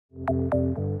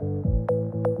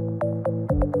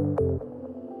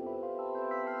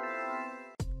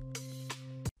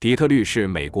底特律是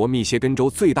美国密歇根州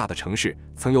最大的城市，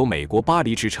曾有美国巴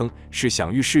黎之称，是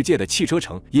享誉世界的汽车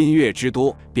城、音乐之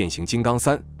都、变形金刚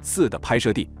3、4的拍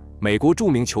摄地，美国著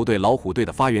名球队老虎队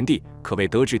的发源地，可谓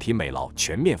德智体美劳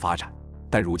全面发展。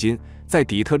但如今，在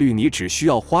底特律，你只需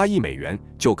要花1美元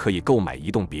就可以购买一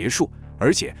栋别墅，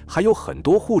而且还有很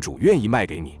多户主愿意卖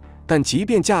给你。但即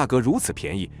便价格如此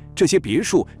便宜，这些别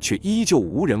墅却依旧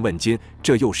无人问津，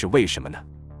这又是为什么呢？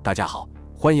大家好，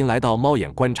欢迎来到猫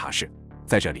眼观察室。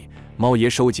在这里，猫爷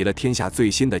收集了天下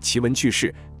最新的奇闻趣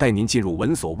事，带您进入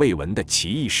闻所未闻的奇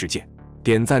异世界。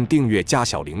点赞、订阅加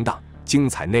小铃铛，精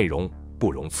彩内容不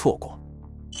容错过。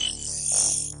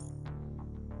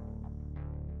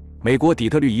美国底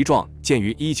特律一幢建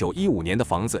于1915年的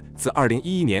房子，自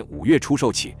2011年5月出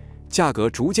售起，价格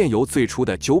逐渐由最初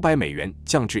的900美元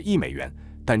降至1美元，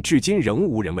但至今仍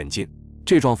无人问津。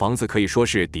这幢房子可以说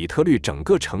是底特律整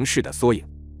个城市的缩影。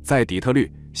在底特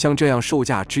律，像这样售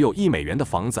价只有1美元的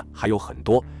房子还有很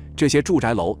多，这些住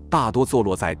宅楼大多坐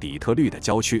落在底特律的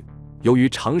郊区。由于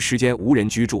长时间无人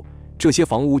居住，这些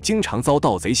房屋经常遭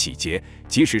盗贼洗劫，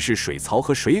即使是水槽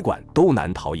和水管都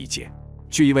难逃一劫。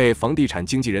据一位房地产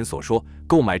经纪人所说，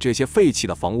购买这些废弃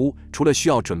的房屋，除了需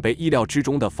要准备意料之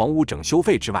中的房屋整修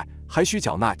费之外，还需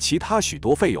缴纳其他许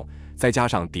多费用，再加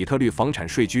上底特律房产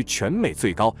税居全美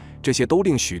最高，这些都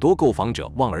令许多购房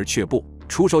者望而却步。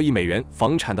出售1美元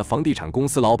房产的房地产公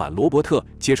司老板罗伯特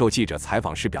接受记者采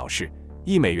访时表示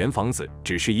，1美元房子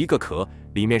只是一个壳，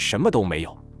里面什么都没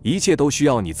有，一切都需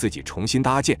要你自己重新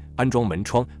搭建，安装门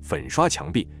窗、粉刷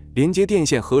墙壁、连接电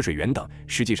线和水源等，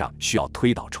实际上需要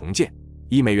推倒重建。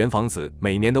1美元房子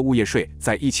每年的物业税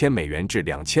在1000美元至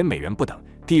2000美元不等，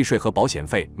地税和保险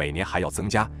费每年还要增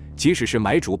加，即使是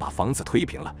买主把房子推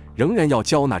平了，仍然要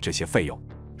交纳这些费用。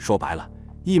说白了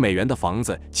，1美元的房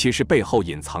子其实背后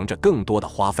隐藏着更多的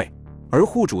花费，而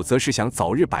户主则是想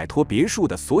早日摆脱别墅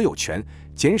的所有权，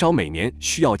减少每年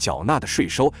需要缴纳的税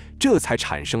收，这才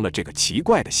产生了这个奇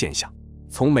怪的现象。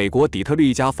从美国底特律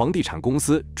一家房地产公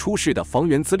司出示的房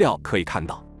源资料可以看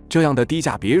到，这样的低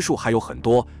价别墅还有很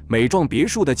多，每幢别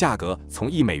墅的价格从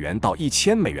1美元到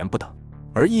1000美元不等，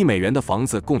而1美元的房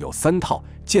子共有3套，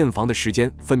建房的时间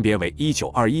分别为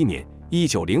1921年、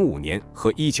1905年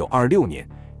和1926年。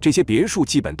这些别墅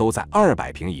基本都在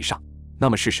200平以上。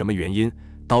那么是什么原因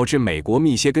导致美国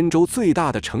密歇根州最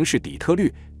大的城市底特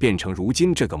律变成如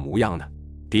今这个模样呢？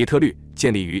底特律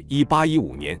建立于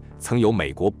1815年，曾有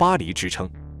美国巴黎之称，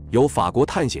由法国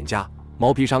探险家、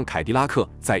毛皮商凯迪拉克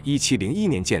在1701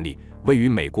年建立，位于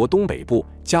美国东北部、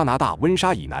加拿大温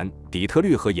莎以南、底特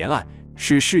律河沿岸，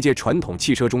是世界传统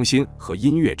汽车中心和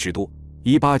音乐之都。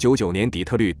1899年，底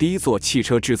特律第一座汽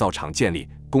车制造厂建立，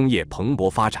工业蓬勃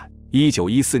发展。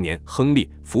1914年，亨利·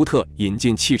福特引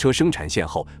进汽车生产线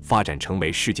后，发展成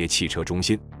为世界汽车中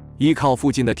心。依靠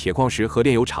附近的铁矿石和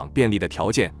炼油厂便利的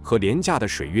条件和廉价的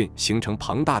水运，形成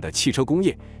庞大的汽车工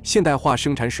业，现代化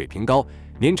生产水平高，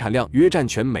年产量约占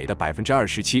全美的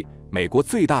27%。美国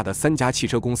最大的3家汽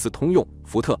车公司通用、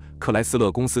福特、克莱斯勒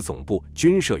公司总部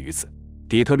均设于此。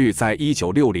底特律在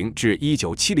1960至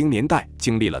1970年代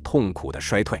经历了痛苦的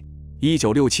衰退。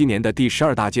1967年的第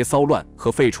12大街骚乱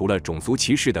和废除了种族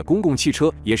歧视的公共汽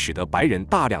车，也使得白人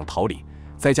大量逃离，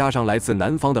再加上来自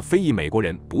南方的非裔美国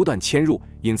人不断迁入，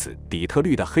因此底特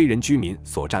律的黑人居民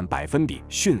所占百分比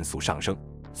迅速上升。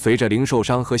随着零售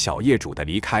商和小业主的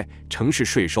离开，城市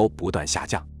税收不断下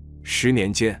降。10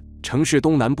年间，城市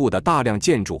东南部的大量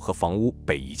建筑和房屋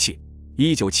被遗弃。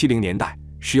1970年代，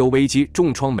石油危机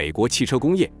重创美国汽车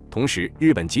工业，同时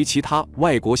日本及其他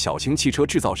外国小型汽车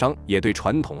制造商也对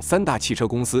传统3大汽车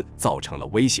公司造成了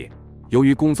威胁。由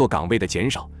于工作岗位的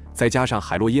减少，再加上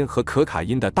海洛因和可卡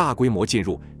因的大规模进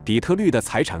入，底特律的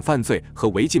财产犯罪和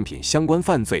违禁品相关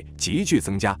犯罪急剧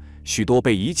增加，许多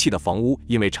被遗弃的房屋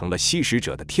因为成了吸食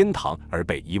者的天堂而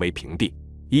被夷为平地。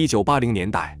1980年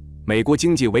代，美国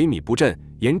经济萎靡不振，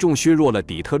严重削弱了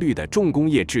底特律的重工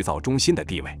业制造中心的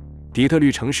地位。底特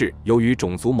律城市由于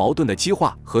种族矛盾的激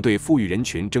化和对富裕人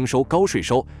群征收高税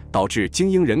收，导致精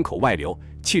英人口外流，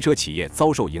汽车企业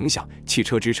遭受影响，汽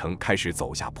车之城开始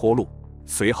走下坡路。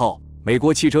随后，美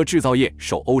国汽车制造业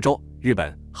受欧洲、日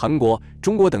本、韩国、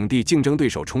中国等地竞争对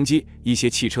手冲击，一些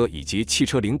汽车以及汽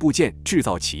车零部件制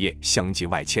造企业相继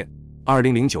外迁。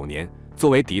2009年，作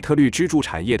为底特律支柱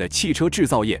产业的汽车制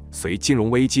造业随金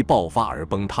融危机爆发而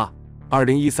崩塌。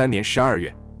2013年12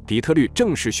月，底特律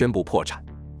正式宣布破产。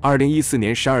2014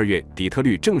年12月，底特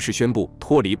律正式宣布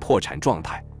脱离破产状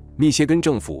态。密歇根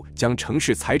政府将城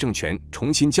市财政权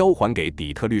重新交还给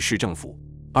底特律市政府。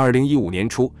2015年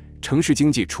初，城市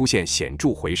经济出现显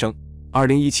著回升。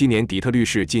2017年底特律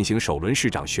市进行首轮市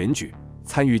长选举，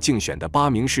参与竞选的8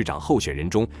名市长候选人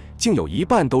中，竟有一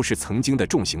半都是曾经的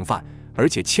重刑犯，而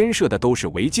且牵涉的都是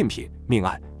违禁品、命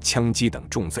案、枪击等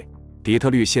重罪。底特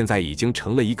律现在已经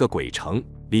成了一个鬼城，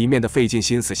里面的费尽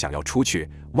心思想要出去，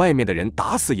外面的人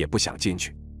打死也不想进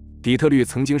去。底特律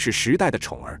曾经是时代的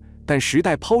宠儿，但时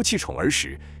代抛弃宠儿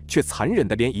时，却残忍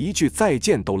的连一句再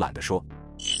见都懒得说。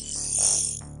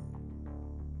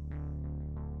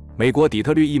美国底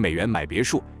特律1美元买别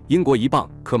墅，英国1镑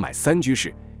可买3居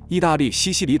室，意大利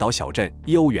西西里岛小镇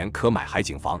1欧元可买海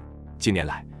景房。近年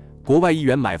来，国外1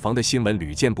元买房的新闻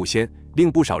屡见不鲜，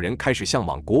令不少人开始向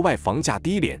往国外房价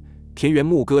低廉、田园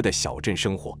牧歌的小镇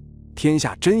生活。天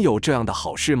下真有这样的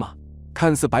好事吗？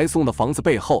看似白送的房子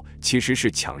背后，其实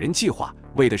是抢人计划，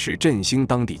为的是振兴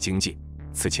当地经济。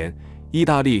此前，意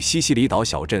大利西西里岛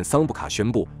小镇桑布卡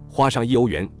宣布，花上1欧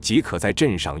元即可在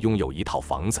镇上拥有一套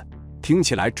房子。听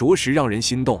起来着实让人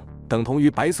心动，等同于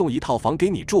白送一套房给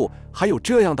你住，还有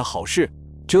这样的好事？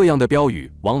这样的标语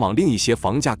往往令一些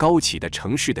房价高企的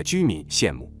城市的居民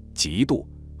羡慕、嫉妒、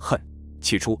恨。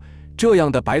起初，这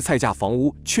样的白菜价房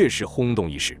屋确实轰动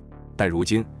一时，但如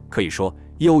今可以说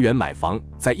1欧元买房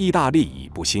在意大利已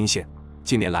不新鲜。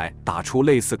近年来打出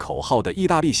类似口号的意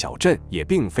大利小镇也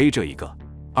并非这一个。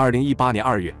2018年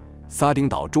2月，撒丁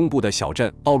岛中部的小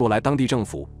镇奥洛莱当地政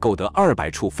府购得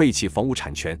200处废弃房屋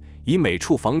产权，以每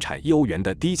处房产1欧元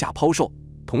的低价抛售。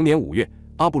同年5月，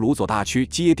阿布鲁佐大区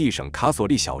基耶蒂省卡索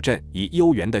利小镇以1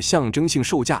欧元的象征性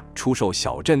售价出售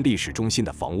小镇历史中心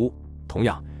的房屋。同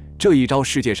样，这一招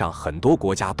世界上很多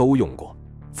国家都用过。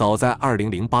早在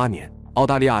2008年，澳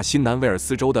大利亚新南威尔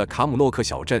斯州的卡姆诺克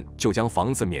小镇就将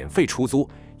房子免费出租，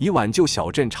以挽救小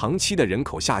镇长期的人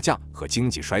口下降和经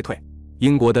济衰退。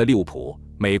英国的利物浦、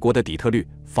美国的底特律、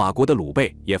法国的鲁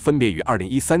贝也分别于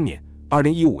2013年、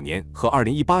2015年和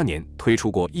2018年推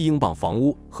出过1英镑房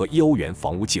屋和1欧元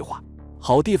房屋计划。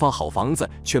好地方好房子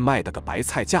却卖得个白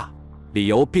菜价，理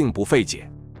由并不费解。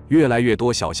越来越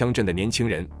多小乡镇的年轻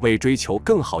人为追求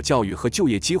更好教育和就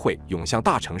业机会涌向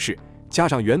大城市，加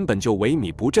上原本就萎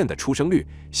靡不振的出生率，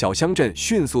小乡镇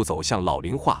迅速走向老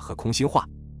龄化和空心化，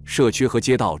社区和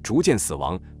街道逐渐死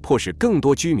亡，迫使更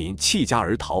多居民弃家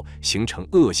而逃，形成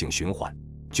恶性循环。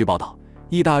据报道，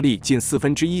意大利近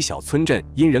1/4小村镇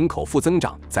因人口负增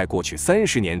长，在过去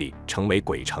30年里成为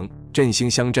鬼城，振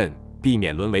兴乡镇，避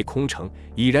免沦为空城，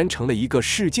已然成了一个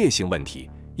世界性问题。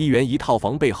1元一套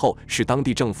房背后是当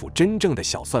地政府真正的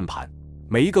小算盘。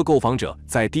每一个购房者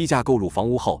在低价购入房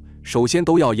屋后，首先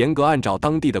都要严格按照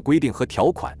当地的规定和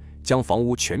条款，将房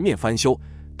屋全面翻修，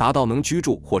达到能居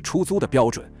住或出租的标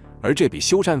准。而这笔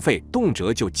修缮费动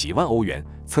辄就几万欧元，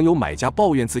曾有买家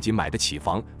抱怨自己买得起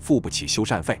房，付不起修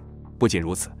缮费。不仅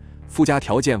如此，附加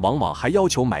条件往往还要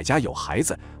求买家有孩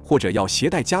子，或者要携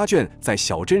带家眷在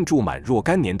小镇住满若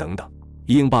干年等等。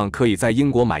1英镑可以在英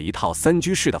国买一套3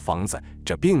居室的房子，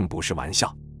这并不是玩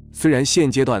笑。虽然现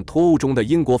阶段脱欧中的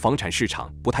英国房产市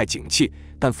场不太景气，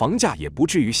但房价也不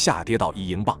至于下跌到1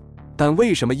英镑。但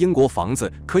为什么英国房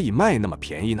子可以卖那么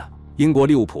便宜呢？英国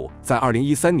利物浦在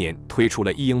2013年推出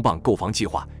了1英镑购房计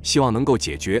划，希望能够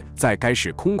解决在该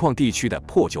市空旷地区的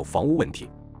破旧房屋问题。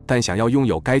但想要拥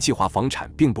有该计划房产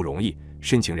并不容易，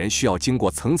申请人需要经过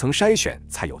层层筛选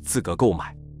才有资格购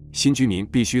买。新居民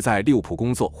必须在利物浦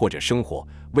工作或者生活，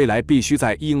未来必须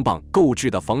在1英镑购置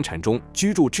的房产中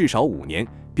居住至少5年，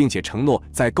并且承诺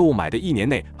在购买的1年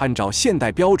内按照现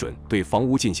代标准对房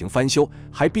屋进行翻修，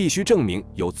还必须证明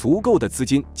有足够的资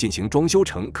金进行装修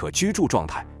成可居住状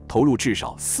态，投入至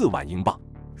少4万英镑。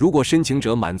如果申请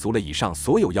者满足了以上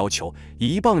所有要求，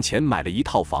以1磅钱买了一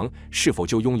套房，是否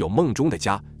就拥有梦中的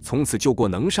家，从此就过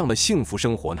能上的幸福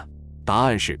生活呢？答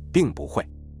案是并不会。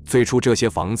最初这些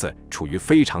房子处于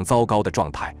非常糟糕的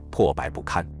状态，破败不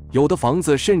堪，有的房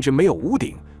子甚至没有屋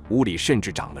顶，屋里甚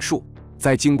至长了树。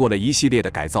在经过了一系列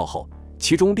的改造后，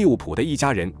其中利物浦的一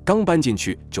家人刚搬进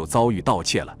去就遭遇盗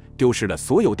窃了，丢失了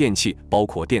所有电器，包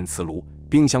括电磁炉、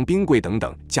冰箱、冰柜等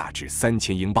等，价值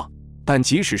3000英镑。但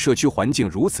即使社区环境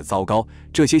如此糟糕，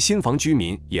这些新房居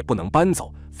民也不能搬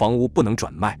走，房屋不能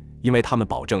转卖，因为他们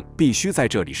保证必须在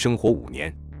这里生活5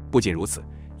年。不仅如此，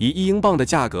以1英镑的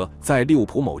价格在利物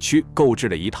浦某区购置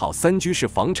了一套3居室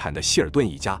房产的希尔顿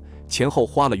一家，前后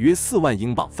花了约4万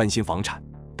英镑翻新房产。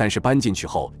但是搬进去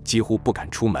后几乎不敢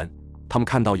出门，他们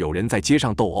看到有人在街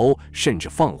上斗殴，甚至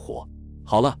放火。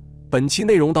好了，本期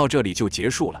内容到这里就结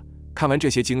束了。看完这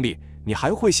些经历，你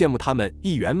还会羡慕他们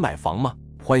1元买房吗？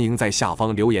欢迎在下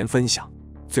方留言分享。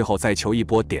最后再求一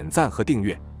波点赞和订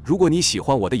阅。如果你喜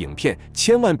欢我的影片，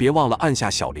千万别忘了按下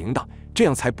小铃铛，这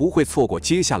样才不会错过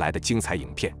接下来的精彩影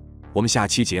片。我们下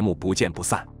期节目不见不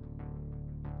散。